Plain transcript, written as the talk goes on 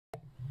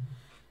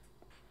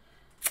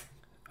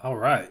All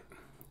right.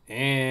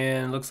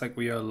 And looks like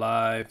we are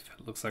live.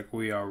 Looks like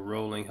we are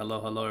rolling.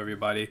 Hello,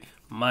 everybody.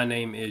 My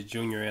name is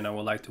Junior, and I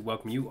would like to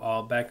welcome you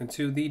all back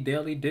into the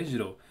Daily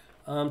Digital.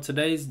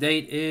 Today's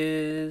date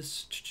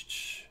is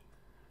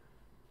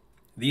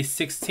the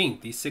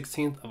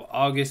 16th of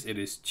August. It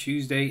is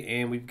Tuesday,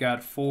 and we've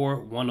got four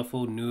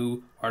wonderful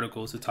new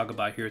articles to talk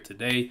about here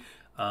today.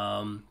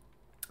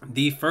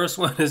 The first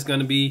one is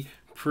going to be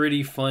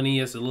pretty funny.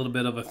 It's a little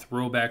bit of a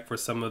throwback for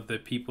some of the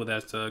people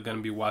that's going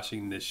to be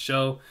watching this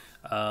show.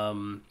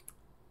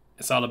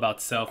 It's all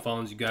about cell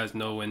phones. You guys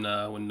know when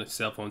the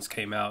cell phones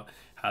came out,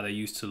 how they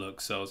used to look.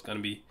 So it's going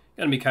to be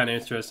kind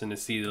of interesting to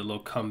see the little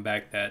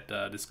comeback that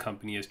this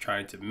company is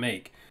trying to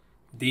make.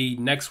 The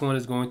next one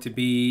is going to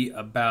be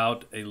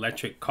about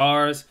electric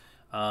cars.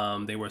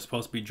 They were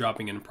supposed to be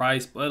dropping in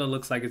price, but it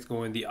looks like it's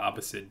going the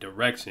opposite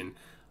direction.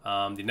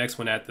 The next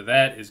one after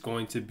that is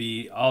going to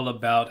be all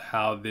about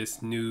how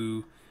this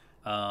new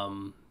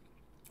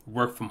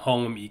work from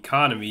home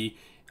economy,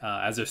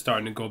 as they're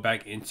starting to go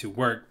back into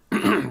work,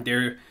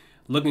 they're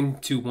looking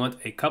to want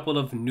a couple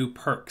of new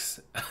perks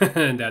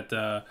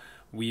that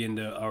we in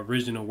the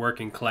original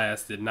working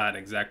class did not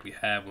exactly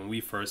have when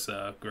we first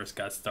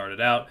got started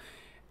out.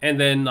 And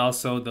then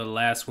also the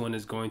last one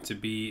is going to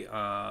be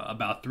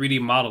about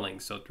 3D modeling.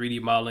 So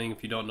 3D modeling,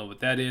 if you don't know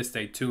what that is,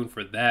 stay tuned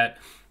for that.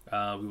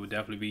 We will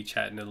definitely be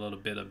chatting a little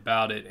bit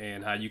about it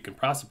and how you can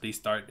possibly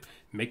start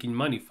making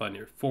money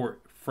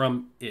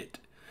from it.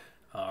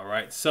 All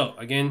right. So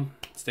again,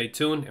 stay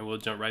tuned and we'll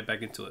jump right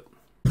back into it.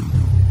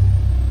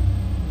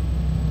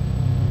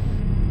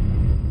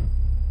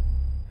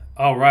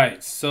 All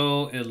right.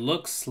 So it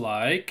looks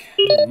like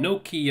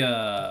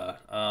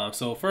Nokia.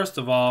 So first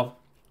of all,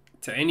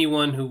 to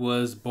anyone who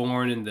was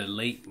born in the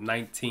late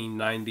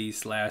 1990s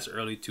slash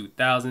early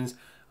 2000s,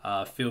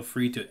 feel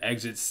free to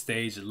exit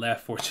stage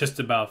left for just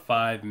about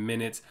 5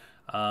 minutes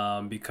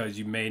because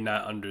you may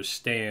not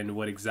understand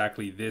what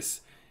exactly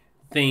this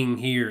thing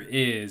here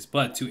is.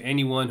 But to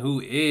anyone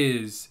who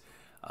is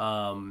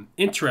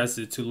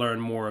interested to learn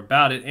more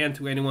about it, and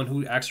to anyone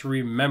who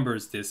actually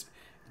remembers this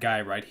guy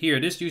right here,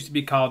 this used to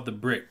be called the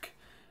Brick.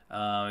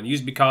 It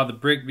used to be called the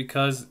Brick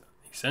because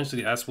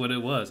essentially that's what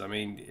it was. I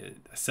mean,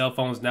 cell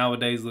phones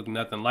nowadays look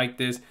nothing like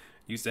this.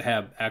 Used to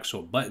have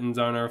actual buttons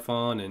on our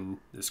phone, and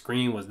the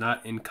screen was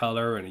not in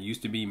color, and it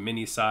used to be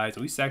mini size.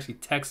 We used to actually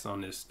text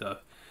on this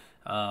stuff.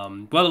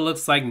 Well, it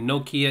looks like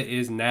Nokia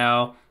is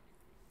now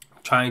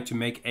trying to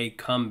make a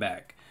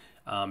comeback.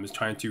 It's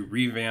trying to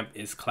revamp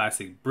its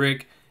classic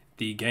Brick.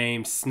 The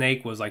game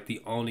Snake was like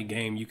the only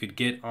game you could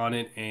get on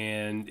it,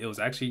 and it was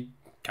actually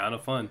kind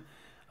of fun.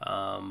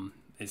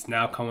 It's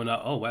now coming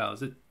up. Oh wow,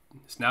 is it?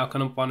 It's now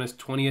coming up on its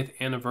 20th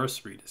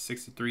anniversary, the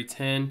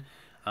 6310.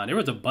 There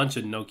was a bunch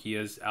of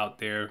Nokias out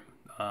there.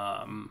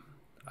 I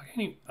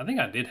think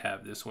I did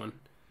have this one.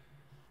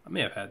 I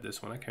may have had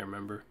this one. I can't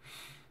remember.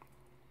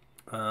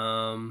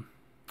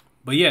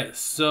 But yeah,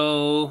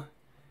 so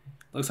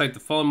looks like the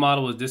phone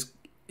model was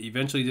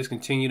eventually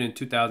discontinued in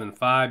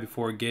 2005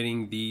 before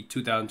getting the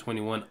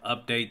 2021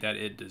 update that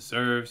it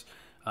deserves.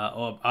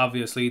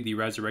 Obviously, the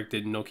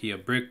resurrected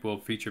Nokia Brick will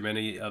feature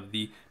many of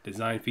the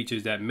design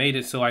features that made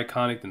it so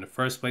iconic in the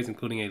first place,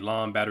 including a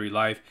long battery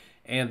life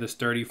and the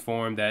sturdy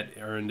form that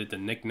earned it the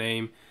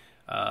nickname.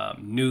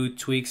 New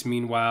tweaks,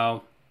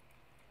 meanwhile,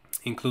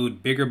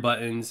 include bigger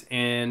buttons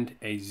and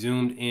a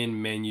zoomed-in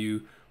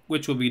menu,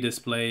 which will be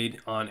displayed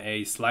on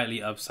a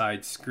slightly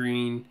upside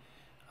screen.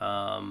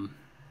 The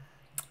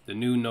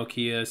new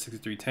Nokia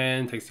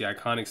 6310 takes the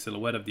iconic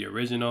silhouette of the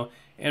original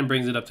and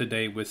brings it up to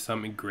date with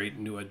some great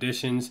new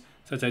additions,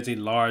 such as a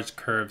large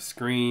curved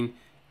screen,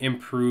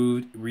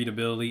 improved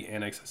readability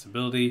and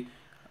accessibility,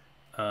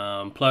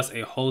 plus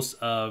a host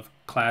of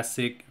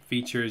classic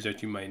features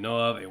that you might know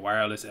of: a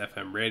wireless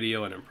FM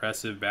radio, an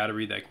impressive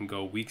battery that can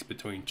go weeks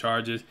between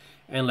charges,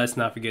 and let's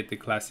not forget the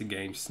classic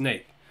game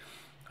Snake.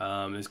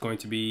 It's going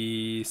to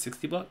be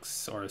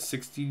 $60 or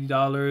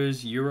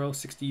 $60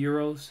 60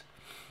 euros.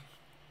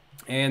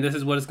 And this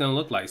is what it's going to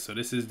look like. So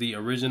this is the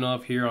original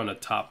up here on the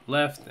top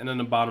left, and on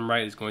the bottom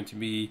right is going to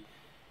be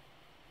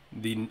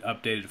the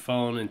updated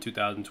phone in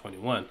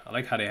 2021. I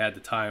like how they had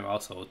the time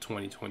also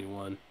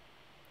 2021.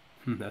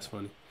 That's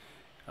funny.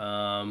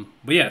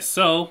 But yeah,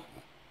 so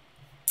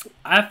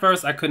at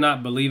first I could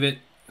not believe it,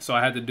 so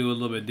I had to do a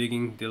little bit of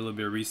digging, did a little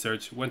bit of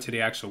research, went to the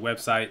actual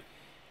website,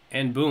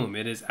 and boom,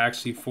 it is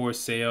actually for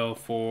sale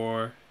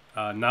for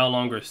no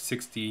longer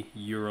 60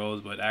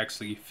 euros, but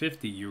actually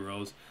 50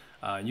 euros.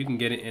 You can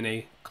get it in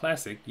a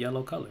classic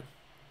yellow color.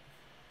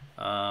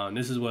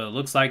 This is what it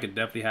looks like. It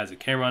definitely has a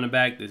camera on the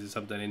back. This is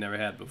something they never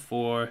had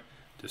before.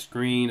 The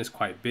screen is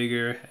quite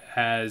bigger. It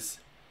has,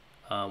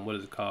 what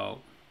is it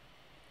called?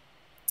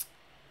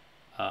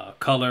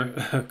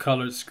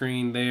 Colored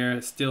screen there.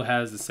 It still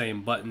has the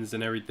same buttons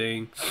and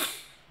everything.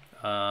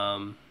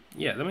 Yeah,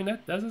 I mean,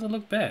 that doesn't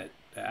look bad.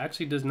 It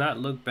actually does not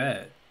look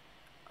bad.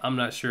 I'm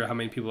not sure how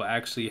many people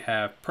actually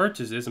have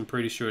purchased this. I'm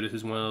pretty sure this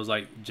is one of those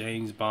like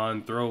James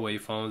Bond throwaway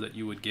phones that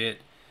you would get.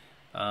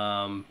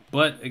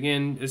 But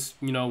again, it's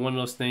one of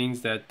those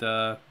things that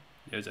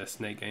there's that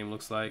Snake game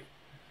looks like.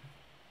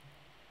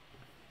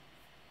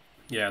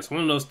 yeah, it's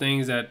one of those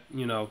things that,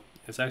 you know,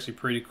 it's actually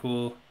pretty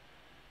cool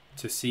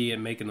to see it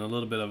making a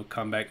little bit of a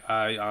comeback.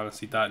 I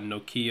honestly thought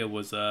Nokia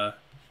was kind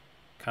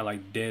of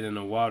like dead in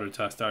the water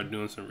until I started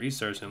doing some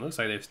research, and it looks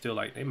like they're still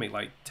like, they make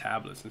like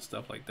tablets and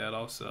stuff like that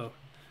also,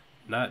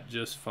 not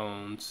just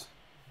phones.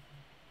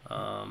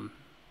 Um,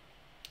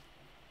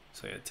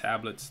 so yeah,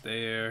 tablets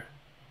there.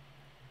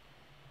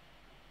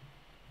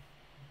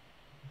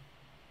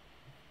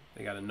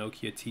 They got a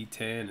Nokia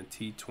T10 and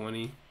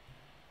T20.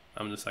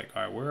 I'm just like,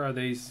 all right, where are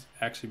these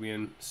actually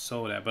being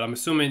sold at? But I'm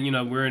assuming, you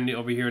know, we're in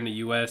over here in the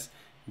U.S.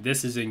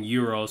 This is in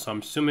euros, so I'm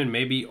assuming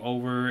maybe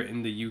over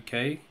in the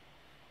UK,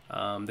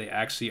 they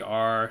actually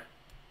are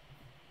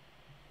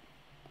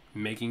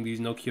making these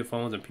Nokia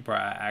phones, and people are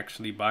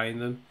actually buying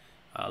them.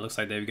 Looks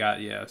like they've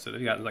got, yeah, so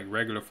they've got like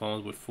regular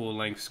phones with full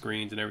length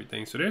screens and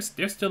everything. So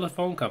they're still a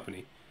phone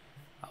company.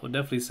 I would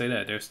definitely say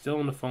that they're still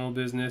in the phone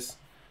business.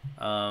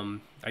 I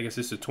guess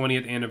it's the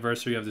 20th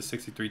anniversary of the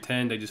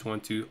 6310. They just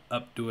want to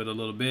updo it a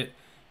little bit,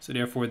 so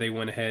therefore they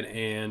went ahead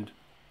and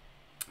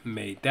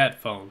made that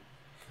phone.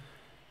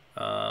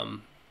 All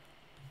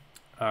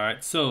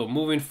right, so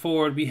moving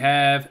forward, we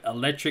have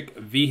electric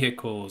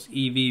vehicles,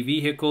 EV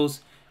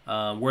vehicles.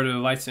 Word of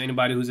advice to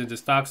anybody who's into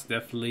stocks: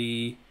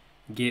 definitely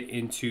get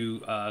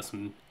into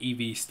some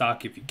EV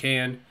stock if you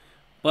can.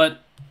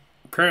 But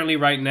currently,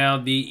 right now,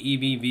 the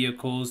EV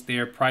vehicles,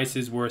 their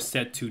prices were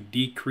set to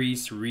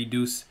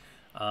reduce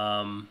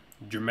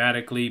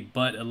dramatically,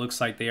 but it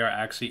looks like they are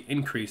actually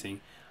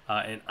increasing.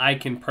 And I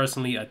can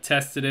personally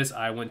attest to this.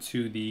 I went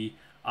to the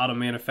auto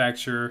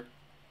manufacturer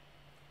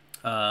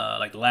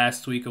like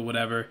last week or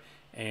whatever,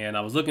 and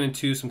I was looking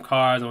into some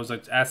cars. And I was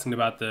like asking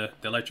about the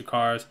electric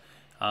cars.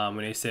 When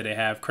they said they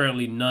have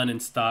currently none in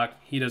stock.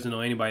 He doesn't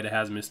know anybody that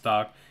has them in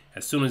stock.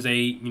 As soon as they,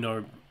 you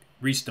know,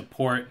 reach the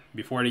port,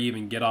 before they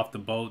even get off the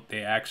boat,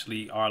 they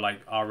actually are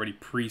like already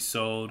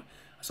pre-sold.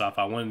 So if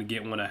I wanted to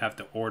get one, I have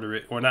to order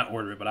it, or not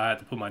order it, but I have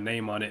to put my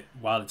name on it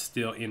while it's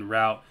still en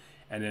route,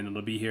 and then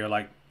it'll be here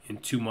like in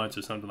 2 months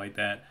or something like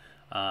that.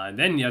 And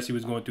then yes, he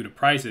was going through the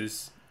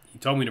prices. He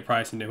told me the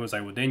price, and then he was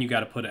like, well, then you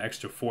got to put an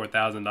extra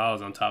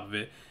 $4,000 on top of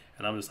it.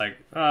 And I'm just like,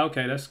 oh,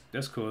 okay,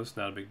 that's cool. It's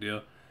not a big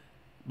deal.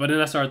 But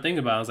then I started thinking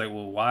about it. I was like,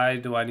 well, why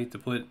do I need to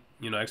put,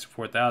 you know, extra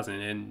 4,000?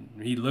 And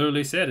he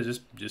literally said it's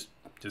just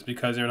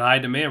because they're in high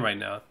demand right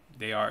now.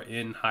 They are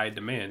in high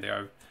demand. They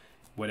are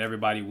what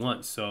everybody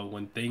wants. So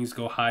when things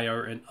go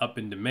higher and up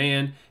in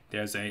demand,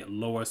 there's a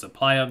lower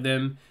supply of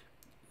them.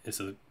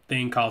 It's a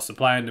thing called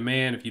supply and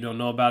demand. If you don't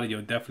know about it,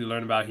 you'll definitely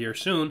learn about it here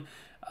soon.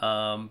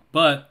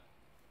 But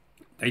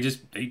they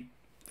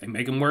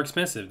make them more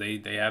expensive.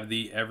 They have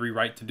the every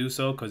right to do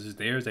so because it's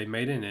theirs. They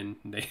made it, and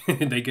they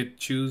they get to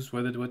choose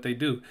what they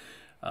do.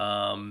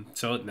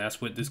 So that's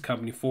what this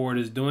company Ford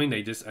is doing.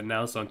 They just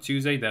announced on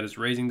Tuesday that it's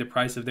raising the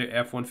price of their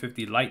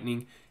F-150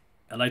 Lightning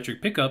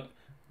electric pickup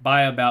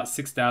by about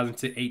 $6,000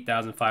 to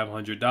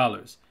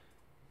 $8,500.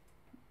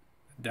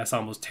 That's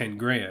almost 10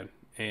 grand.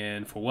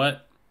 And for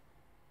what?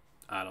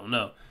 I don't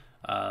know.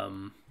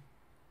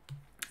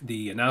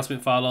 The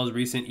announcement follows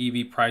recent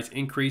EV price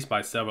increase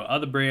by several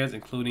other brands,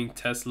 including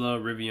Tesla,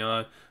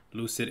 Rivian,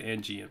 Lucid,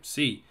 and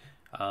GMC.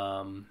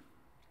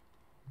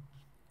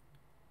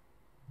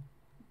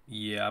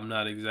 Yeah, I'm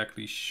not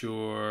exactly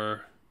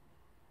sure.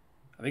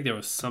 I think there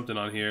was something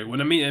on here. When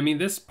I mean,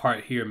 this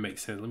part here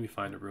makes sense. Let me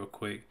find it real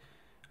quick.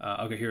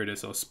 Okay, here it is.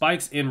 So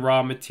spikes in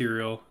raw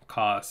material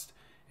cost,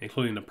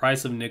 including the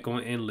price of nickel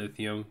and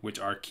lithium, which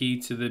are key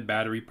to the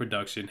battery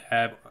production,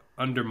 have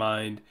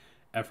undermined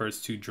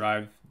efforts to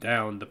drive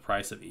down the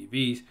price of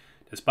EVs.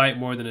 Despite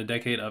more than a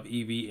decade of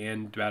EV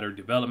and battery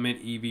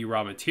development, EV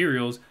raw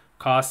materials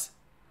costs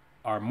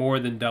are more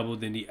than double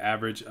than the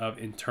average of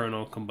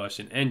internal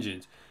combustion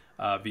engines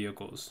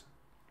vehicles.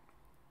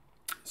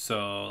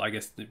 So I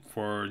guess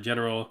for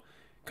general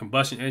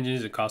combustion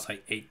engines, it costs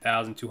like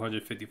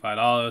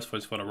 $8,255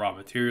 for the raw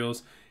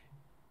materials.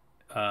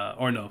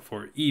 Or no,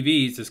 for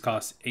EVs, this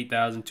costs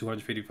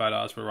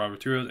 $8,255 for raw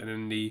materials, and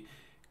then the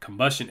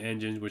combustion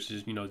engines, which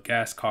is, you know,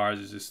 gas cars,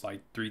 is just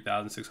like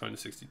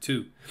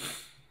 $3,662.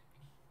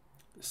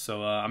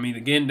 So I mean,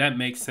 again, that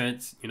makes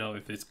sense. You know,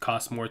 if it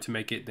costs more to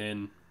make it,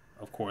 then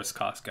of course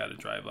costs got to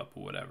drive up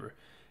or whatever.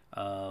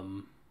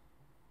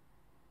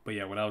 But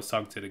yeah, when I was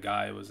talking to the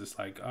guy, it was just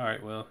like, all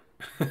right, well,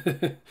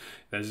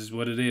 that's just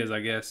what it is,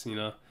 I guess, you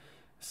know.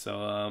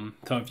 So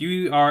if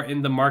you are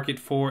in the market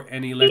for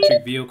an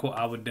electric vehicle,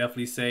 I would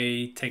definitely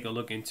say take a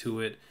look into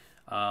it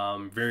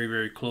very,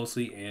 very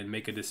closely and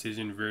make a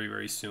decision very,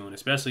 very soon.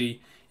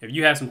 Especially if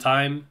you have some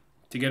time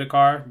to get a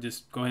car,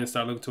 just go ahead and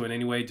start looking to it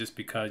anyway, just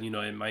because, you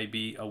know, it might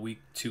be a week,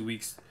 2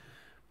 weeks,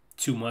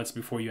 2 months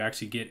before you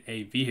actually get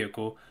a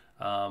vehicle,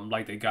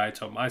 like the guy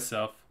told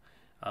myself.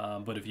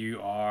 But if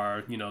you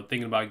are, you know,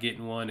 thinking about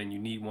getting one and you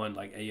need one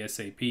like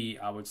ASAP,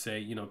 I would say,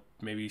 you know,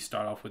 maybe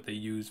start off with a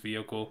used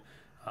vehicle.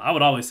 I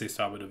would always say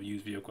start with a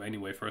used vehicle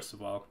anyway, first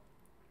of all.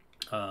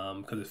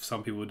 Because if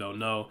some people don't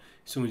know,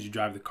 as soon as you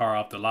drive the car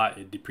off the lot,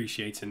 it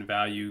depreciates in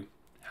value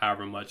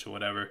however much or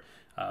whatever.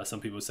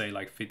 Some people say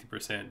like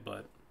 50%,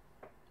 but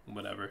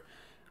whatever.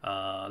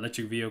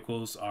 Electric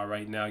vehicles are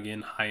right now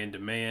again high in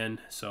demand,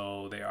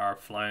 so they are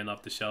flying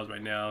off the shelves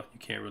right now. You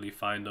can't really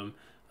find them,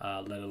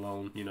 let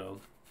alone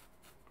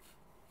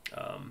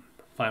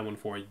find one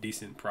for a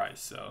decent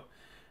price. So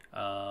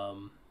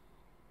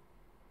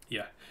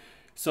yeah.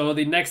 So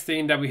the next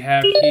thing that we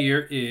have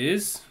here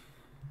is,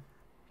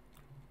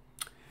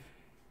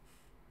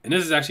 and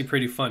this is actually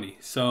pretty funny.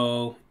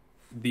 So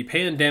the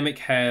pandemic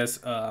has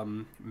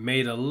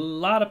made a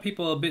lot of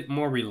people a bit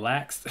more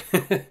relaxed.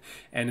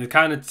 And it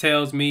kind of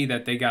tells me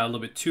that they got a little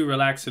bit too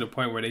relaxed to the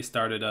point where they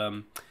started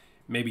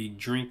maybe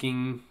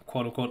drinking,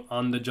 quote unquote,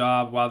 on the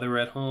job while they were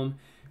at home.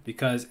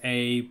 Because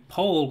a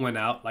poll went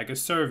out, like a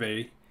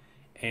survey,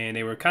 and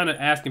they were kind of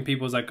asking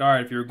people, it's like, all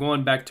right, if you're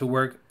going back to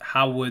work,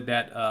 how would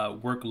that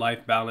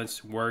work-life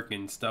balance work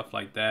and stuff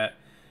like that?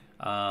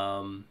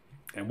 And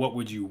what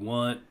would you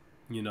want?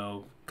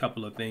 A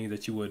couple of things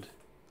that you would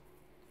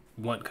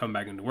want come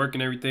back into work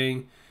and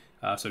everything.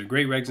 So the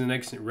Great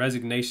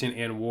Resignation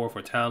and War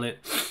for Talent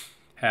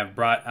have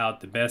brought out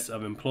the best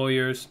of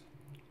employers,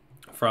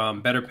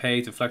 from better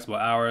pay to flexible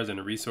hours and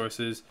the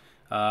resources.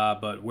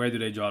 But where do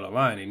they draw the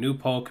line? A new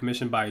poll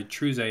commissioned by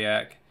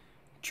Trusaic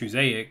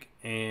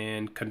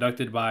and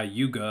conducted by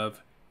YouGov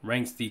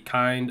ranks the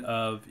kind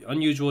of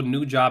unusual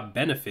new job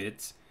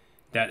benefits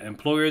that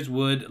employees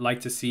would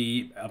like to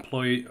see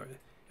employers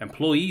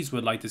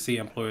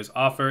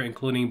offer,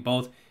 including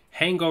both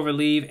hangover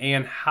leave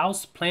and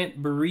houseplant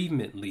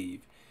bereavement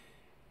leave.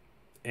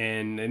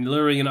 And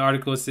literally in the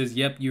article it says,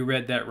 yep, you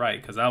read that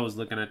right, because I was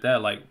looking at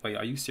that like, wait,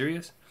 are you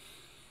serious?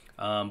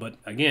 But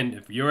again,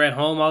 if you're at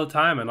home all the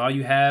time and all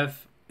you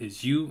have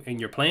is you and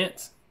your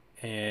plants,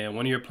 and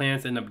one of your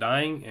plants end up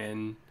dying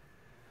and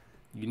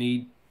you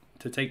need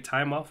to take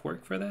time off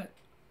work for that,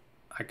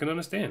 I can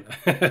understand.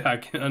 I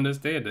can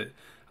understand it.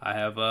 I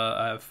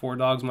have 4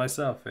 dogs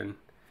myself, and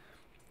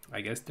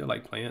I guess they're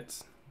like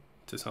plants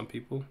to some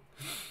people.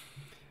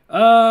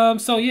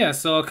 So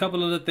a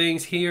couple of the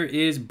things here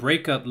is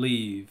breakup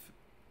leave.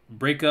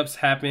 Breakups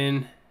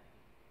happen,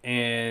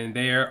 and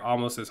they're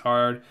almost as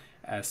hard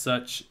as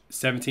such.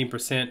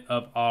 17%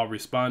 of all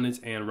respondents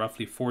and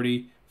roughly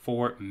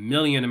 44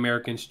 million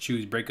Americans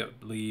choose breakup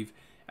leave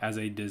as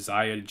a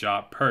desired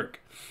job perk.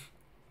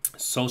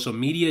 Social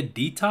media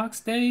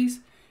detox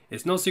days.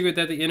 It's no secret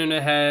that the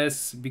internet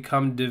has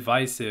become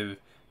divisive.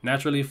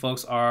 Naturally,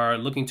 folks are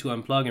looking to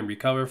unplug and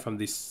recover from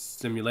the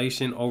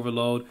stimulation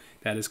overload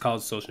that is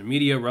called social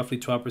media. Roughly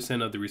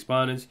 12% of the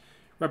respondents,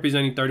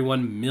 representing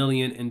 31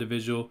 million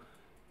individuals,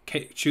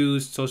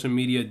 choose social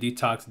media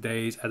detox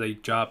days as a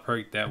job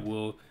perk that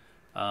will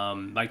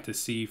like to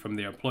see from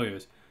their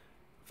employers.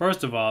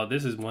 First of all,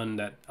 this is one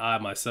that I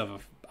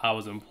myself, if I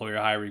was an employer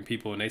hiring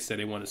people and they said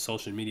they wanted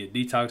social media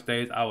detox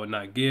days, I would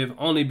not give,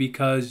 only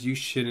because you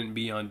shouldn't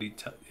be on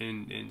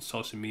in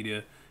social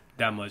media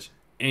that much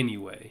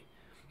anyway.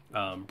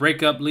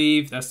 Breakup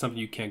leave, that's something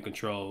you can't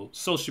control.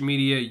 Social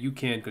media, you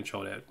can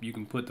control that. You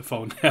can put the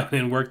phone down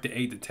and work the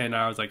 8 to 10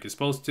 hours like you're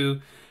supposed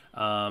to.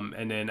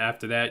 And then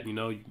after that,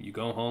 you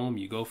go home,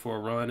 you go for a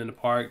run in the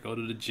park, go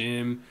to the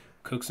gym,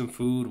 cook some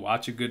food,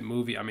 watch a good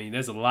movie. I mean,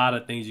 there's a lot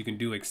of things you can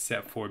do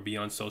except for be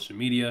on social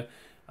media.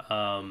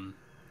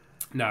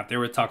 Now, if they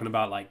were talking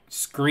about like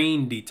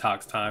screen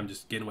detox time,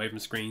 just getting away from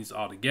screens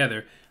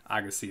altogether,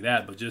 I could see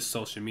that. But just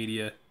social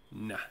media,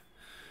 nah.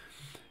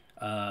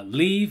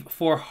 Leave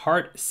for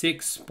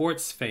heart-sick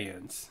sports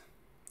fans.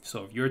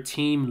 So if your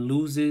team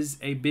loses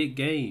a big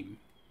game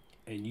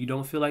and you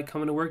don't feel like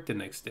coming to work the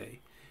next day,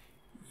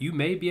 you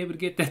may be able to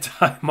get that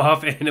time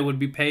off and it would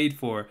be paid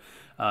for.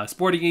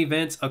 Sporting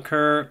events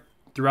occur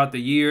throughout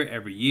the year,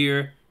 every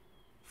year.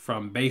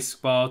 From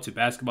baseball to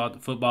basketball to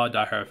football,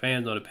 diehard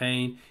fans know the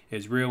pain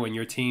is real when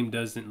your team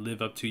doesn't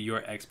live up to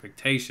your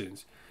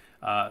expectations.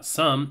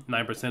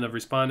 9% of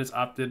respondents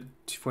opted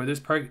for this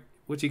perk,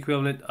 which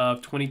equivalent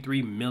of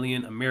 23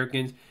 million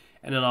Americans.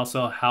 And then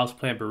also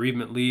houseplant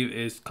bereavement leave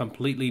is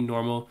completely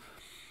normal.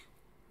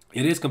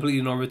 It is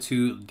completely normal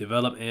to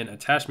develop an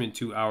attachment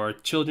to our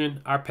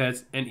children, our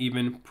pets, and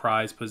even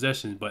prized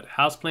possessions. But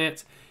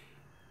houseplants,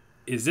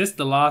 is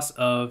the loss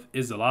of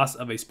a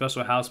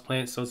special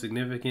houseplant so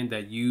significant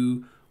that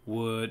you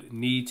would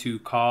need to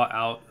call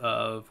out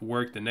of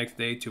work the next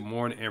day to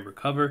mourn and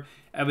recover?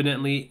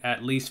 Evidently,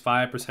 at least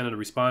 5% of the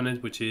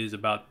respondents, which is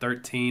about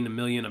 13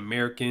 million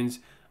Americans,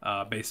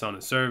 based on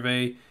a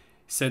survey,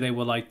 said they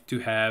would like to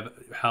have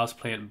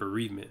houseplant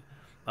bereavement.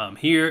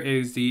 Here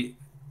is the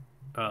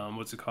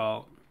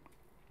the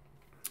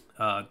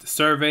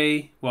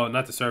survey. Well,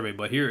 not the survey,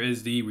 but here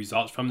is the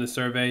results from the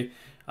survey.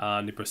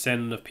 The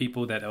percent of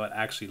people that would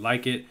actually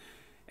like it.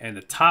 And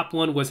the top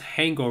one was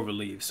hangover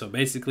leave. So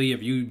basically,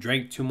 if you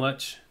drank too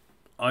much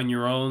on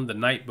your own the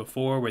night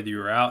before, whether you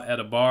were out at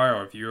a bar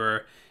or if you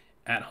were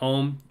at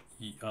home,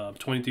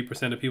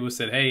 23% of people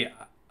said, hey,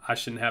 I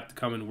shouldn't have to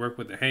come and work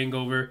with a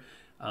hangover,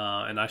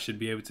 and I should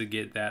be able to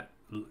get that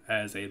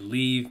as a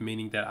leave,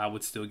 meaning that I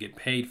would still get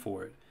paid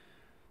for it.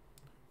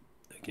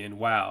 Again,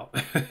 wow.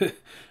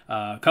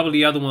 A couple of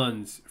the other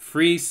ones: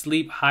 free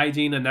sleep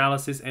hygiene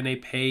analysis and a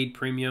paid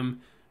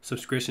premium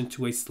subscription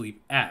to a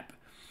sleep app.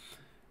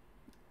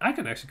 I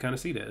can actually kind of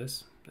see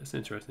that. That's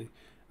interesting.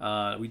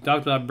 We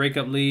talked about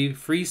breakup leave,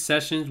 free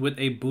sessions with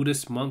a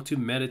Buddhist monk to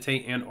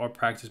meditate and or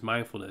practice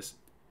mindfulness.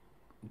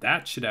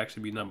 That should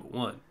actually be number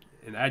one.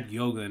 And add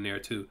yoga in there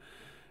too.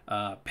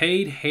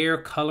 Paid hair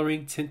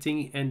coloring,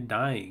 tinting, and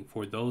dyeing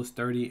for those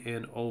 30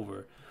 and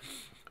over.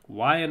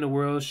 Why in the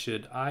world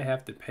should I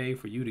have to pay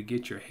for you to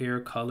get your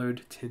hair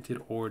colored,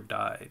 tinted, or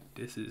dyed?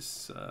 This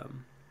is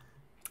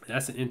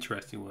that's an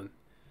interesting one.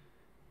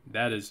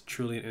 That is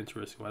truly an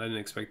interesting one. I didn't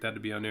expect that to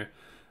be on there.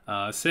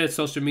 Said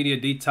social media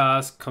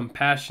detox,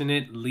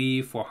 compassionate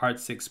leave for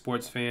heartsick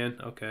sports fan.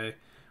 Okay,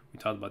 we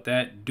talked about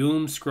that.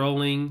 Doom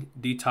scrolling,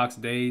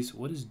 detox days.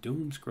 What is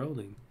doom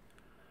scrolling?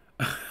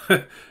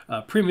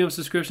 Premium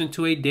subscription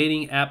to a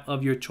dating app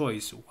of your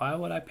choice. Why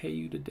would I pay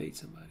you to date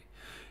somebody?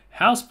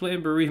 Houseplant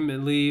and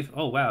bereavement leave.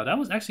 Oh, wow. That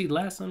was actually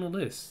last on the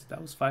list.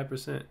 That was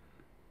 5%.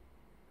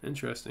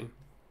 Interesting.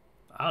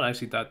 I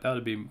actually thought that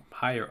would be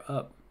higher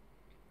up.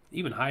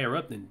 Even higher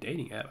up than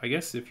dating app. I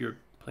guess if your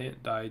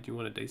plant died, you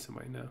want to date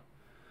somebody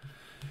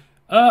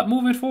now.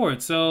 Moving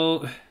forward.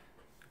 So,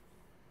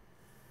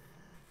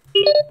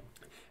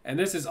 and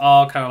this is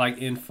all kind of like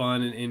in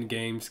fun and in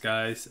games,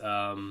 guys.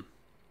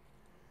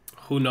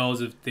 Who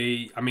knows if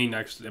they,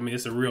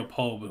 it's a real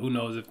poll, but who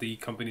knows if the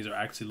companies are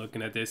actually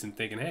looking at this and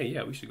thinking, hey,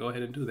 yeah, we should go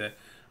ahead and do that.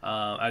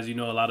 As you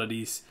know, a lot of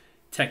these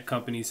tech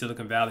companies,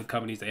 Silicon Valley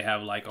companies, they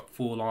have like a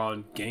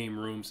full-on game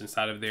rooms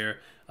inside of their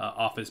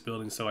office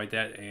buildings, so like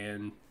that,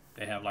 and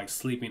they have like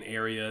sleeping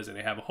areas, and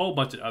they have a whole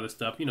bunch of other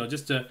stuff, you know,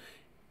 just to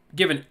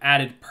give an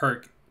added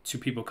perk to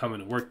people coming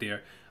to work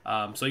there.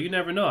 So you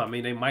never know. I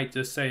mean, they might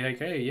just say, like,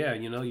 hey, yeah,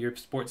 you know, your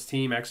sports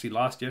team actually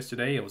lost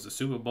yesterday. It was a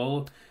Super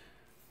Bowl.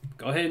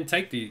 Go ahead and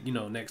take the, you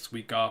know, next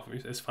week off.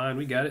 It's fine.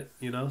 We got it,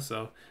 you know.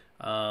 So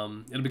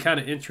it'll be kind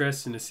of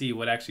interesting to see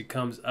what actually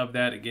comes of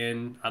that.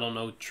 Again, I don't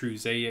know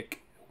Truzaic,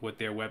 what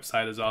their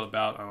website is all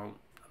about.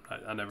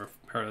 I never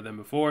heard of them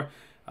before.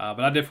 But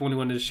I definitely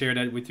wanted to share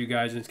that with you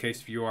guys in case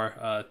if you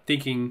are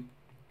thinking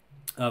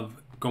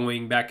of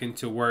going back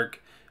into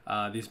work.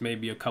 This may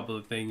be a couple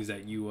of things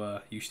that you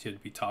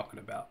should be talking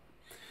about.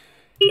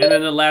 And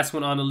then the last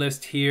one on the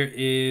list here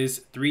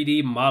is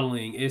 3D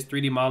modeling. Is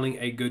 3D modeling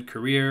a good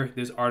career?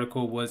 This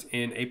article was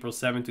in April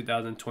 7,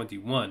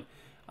 2021.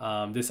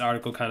 This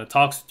article kind of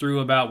talks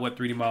through about what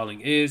 3D modeling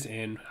is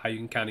and how you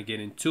can kind of get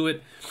into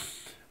it.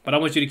 But I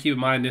want you to keep in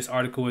mind this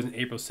article was in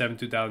April 7,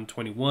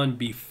 2021,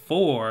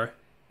 before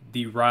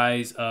the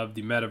rise of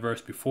the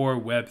metaverse, before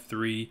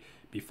Web3,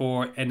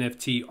 before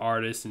NFT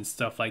artists and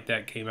stuff like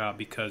that came out,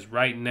 because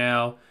right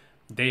now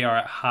they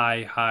are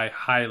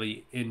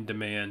highly in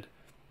demand.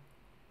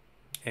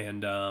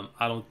 And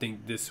I don't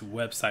think this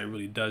website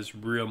really does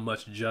real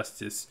much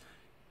justice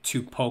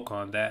to poke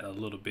on that a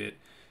little bit.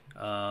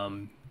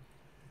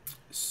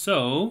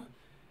 So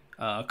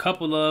a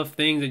couple of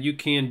things that you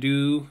can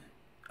do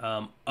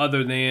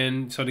other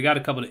than, so they got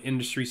a couple of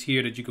industries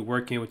here that you could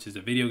work in, which is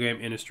the video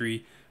game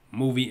industry,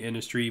 movie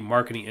industry,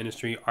 marketing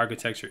industry,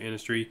 architecture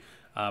industry.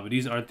 But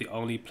these aren't the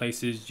only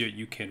places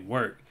you can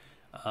work.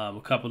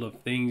 A couple of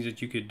things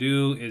that you could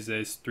do is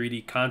as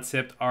 3D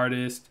concept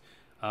artist,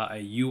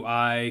 a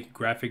UI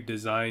graphic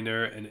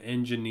designer, an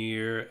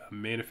engineer, a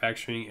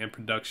manufacturing and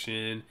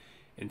production,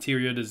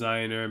 interior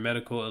designer,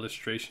 medical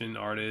illustration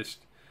artist,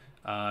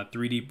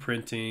 3D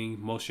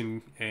printing,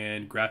 motion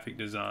and graphic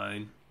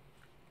design.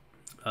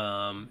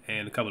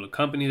 And a couple of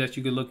companies that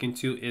you could look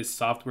into is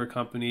software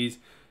companies.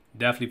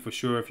 Definitely for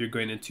sure if you're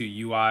going into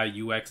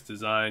UI, UX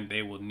design,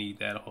 they will need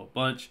that a whole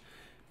bunch.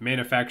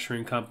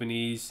 Manufacturing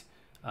companies,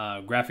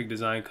 graphic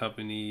design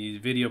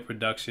companies, video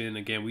production.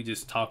 Again, we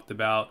just talked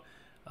about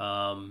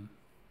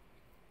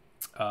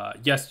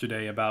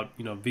yesterday about,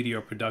 you know,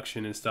 video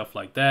production and stuff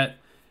like that,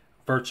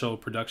 virtual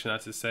production I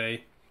should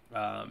say,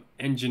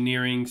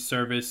 engineering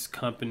service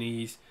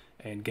companies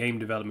and game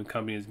development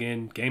companies.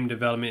 Again, game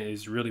development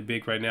is really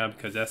big right now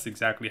because that's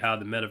exactly how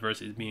the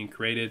metaverse is being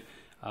created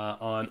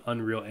on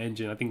Unreal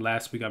Engine. I think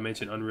last week I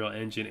mentioned Unreal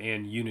Engine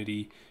and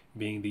Unity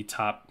being the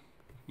top,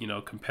 you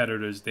know,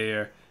 competitors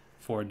there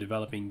for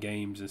developing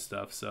games and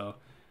stuff. So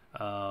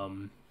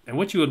and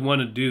what you would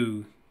want to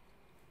do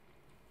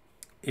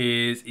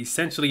is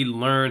essentially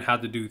learn how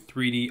to do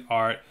 3D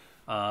art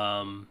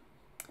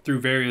through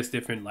various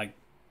different like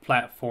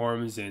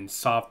platforms and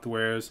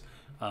softwares.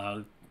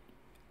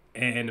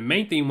 And the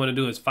main thing you want to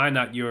do is find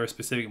out your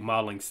specific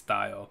modeling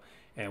style.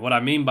 And what I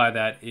mean by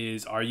that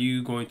is, are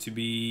you going to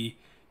be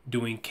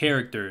doing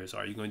characters?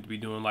 Are you going to be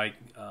doing like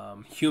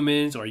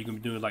humans? Or are you going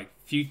to be doing like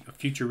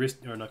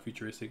futuristic, or not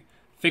futuristic,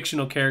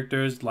 fictional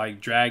characters like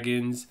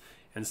dragons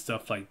and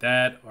stuff like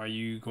that? Are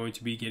you going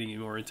to be getting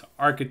more into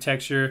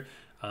architecture?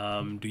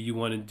 Do you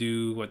want to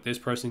do what this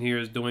person here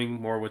is doing,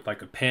 more with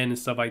like a pen and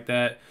stuff like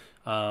that?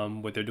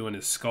 What they're doing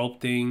is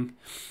sculpting.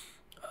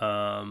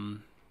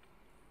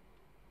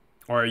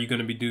 Or are you going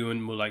to be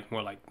doing more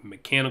like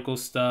mechanical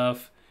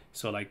stuff?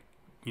 So like,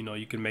 you know,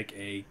 you can make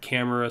a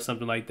camera or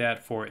something like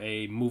that for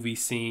a movie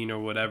scene or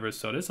whatever.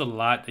 So there's a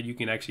lot that you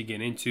can actually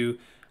get into.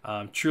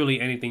 Truly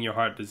anything your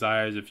heart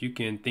desires. If you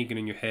can think it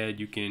in your head,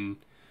 you can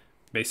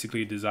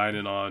basically design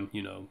it on,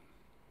 you know,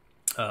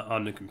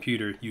 on the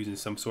computer using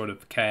some sort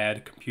of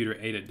CAD, computer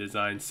aided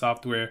design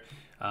software,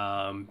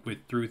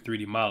 through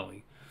 3D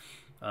modeling.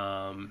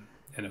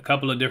 And a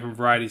couple of different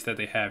varieties that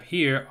they have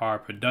here are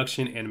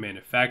production and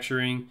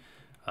manufacturing.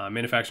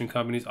 Manufacturing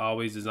companies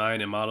always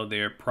design and model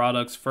their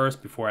products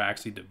first before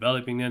actually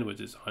developing them,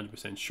 which is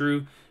 100%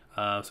 true.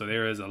 So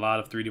there is a lot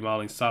of 3D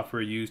modeling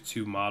software used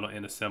to model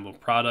and assemble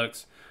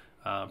products,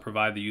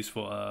 provide the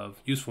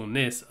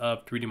usefulness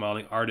of 3D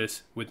modeling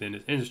artists within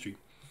this industry.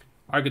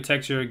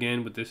 Architecture,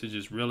 again, but this is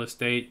just real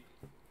estate,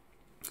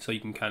 so you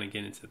can kind of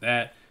get into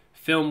that.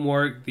 Film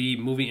work, the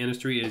movie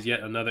industry is yet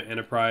another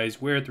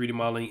enterprise where 3D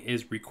modeling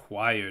is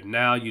required.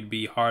 Now you'd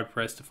be hard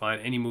pressed to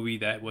find any movie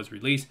that was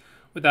released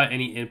without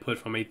any input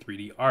from a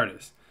 3D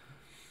artist,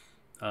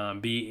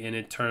 be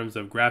in terms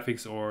of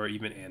graphics or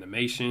even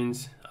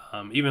animations,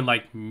 even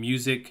like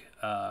music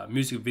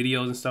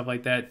videos and stuff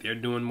like that. They're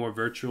doing more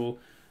virtual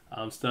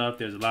stuff.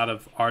 There's a lot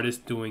of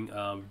artists doing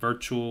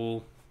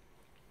virtual,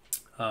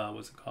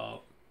 what's it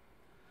called?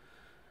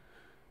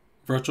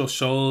 Virtual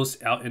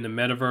shows out in the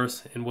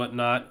metaverse and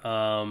whatnot.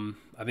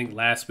 I think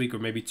last week or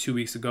maybe 2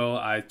 weeks ago,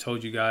 I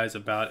told you guys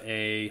about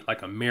a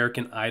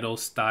American Idol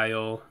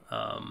style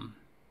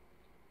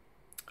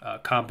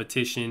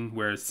competition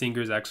where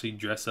singers actually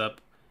dress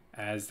up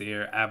as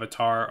their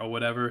avatar or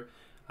whatever.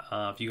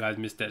 If you guys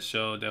missed that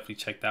show, definitely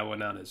check that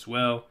one out as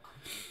well.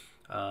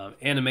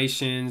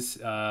 Animations,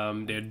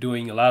 they're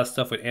doing a lot of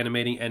stuff with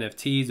animating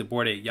NFTs. The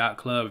Bored Ape Yacht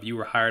Club, if you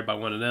were hired by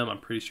one of them, I'm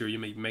pretty sure you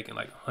may be making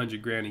like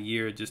 $100 grand a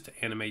year just to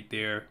animate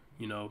their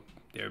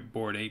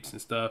bored apes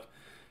and stuff.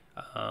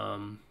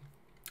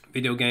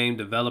 Video game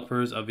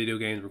developers of video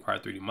games require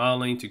 3D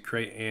modeling to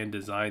create and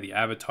design the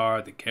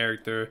avatar, the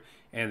character,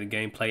 and the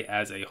gameplay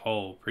as a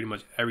whole. Pretty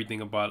much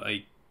everything about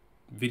a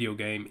video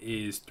game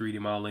is 3D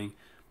modeling,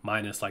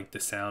 minus like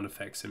the sound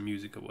effects and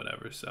music or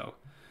whatever. So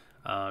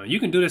you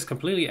can do this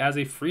completely as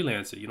a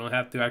freelancer. You don't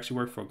have to actually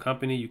work for a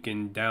company. You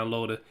can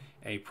download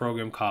a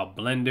program called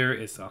Blender.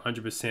 It's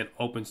 100%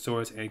 open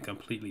source and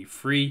completely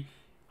free.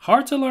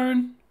 Hard to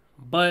learn,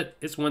 but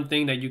it's one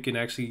thing that you can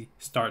actually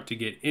start to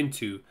get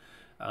into,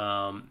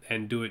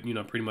 and do it,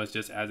 pretty much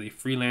just as a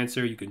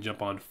freelancer. You can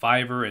jump on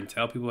Fiverr and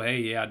tell people, hey,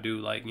 yeah, I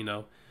do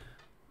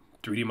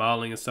 3D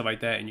modeling and stuff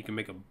like that, and you can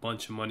make a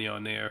bunch of money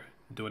on there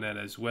doing that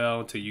as well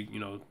until you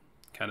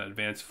kind of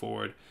advance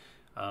forward.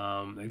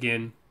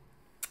 Again,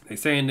 they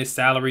saying this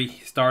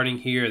salary starting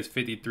here is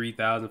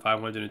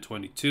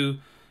 $53,522.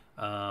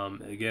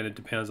 Again, it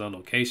depends on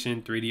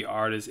location. 3D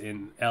artists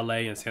in LA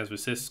and San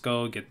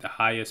Francisco get the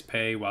highest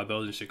pay, while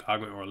those in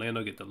Chicago and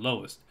Orlando get the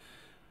lowest.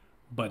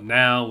 But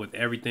now with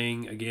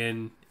everything,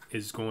 again,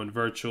 is going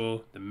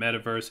virtual. The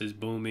metaverse is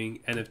booming.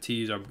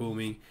 NFTs are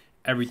booming.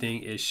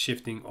 Everything is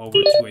shifting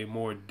over to a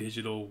more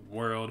digital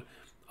world.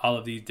 All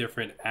of these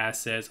different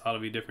assets, all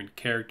of these different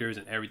characters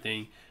and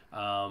everything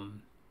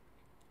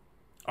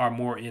are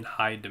more in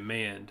high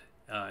demand,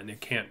 and they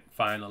can't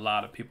find a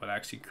lot of people to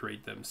actually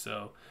create them.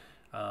 So,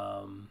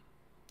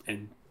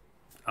 and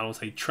I don't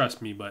say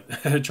trust me, but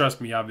trust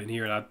me, I've been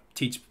here and I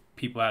teach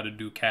people how to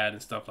do CAD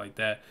and stuff like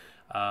that.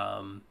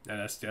 And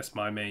that's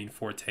my main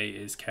forte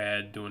is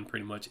CAD, doing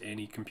pretty much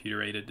any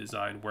computer aided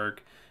design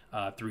work,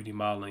 3D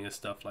modeling and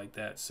stuff like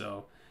that.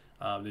 So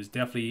there's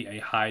definitely a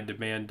high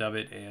demand of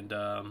it, and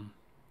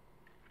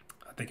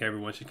I think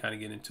everyone should kind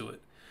of get into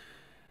it.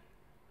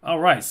 All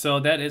right, so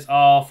that is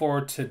all for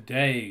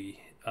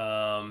today.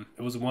 It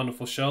was a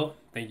wonderful show.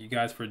 Thank you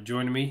guys for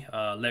joining me.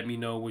 Let me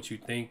know what you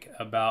think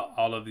about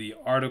all of the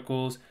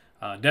articles.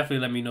 Definitely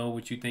let me know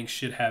what you think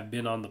should have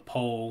been on the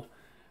poll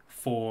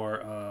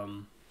for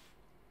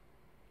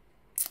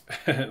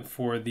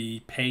for the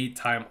paid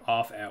time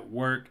off at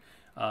work.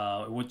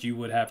 What you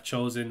would have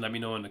chosen. Let me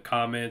know in the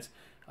comments.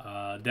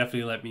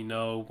 Definitely let me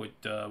know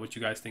what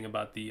you guys think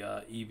about the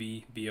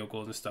EV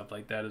vehicles and stuff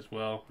like that as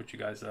well. What you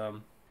guys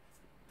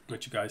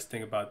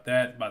think about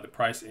that, about the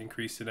price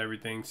increase and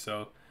everything.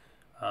 So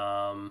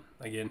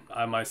again,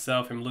 I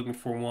myself am looking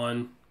for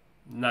one,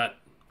 not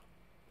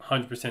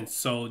 100%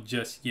 sold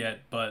just yet,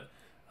 but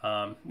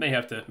may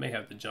have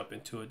to jump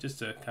into it just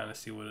to kind of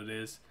see what it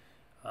is,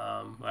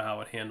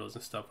 how it handles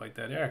and stuff like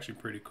that. They're actually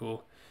pretty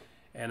cool,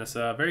 and it's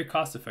very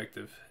cost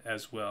effective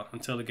as well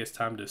until it gets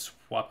time to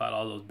swap out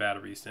all those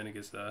batteries. Then it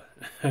gets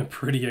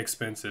pretty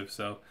expensive.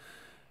 So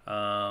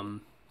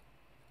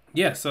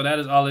yeah, so that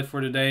is all it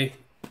for today.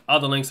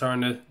 All the links are in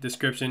the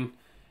description.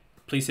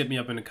 Please hit me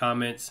up in the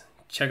comments.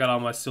 Check out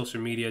all my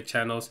social media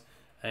channels.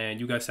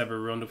 And you guys have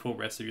a wonderful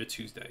rest of your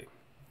Tuesday.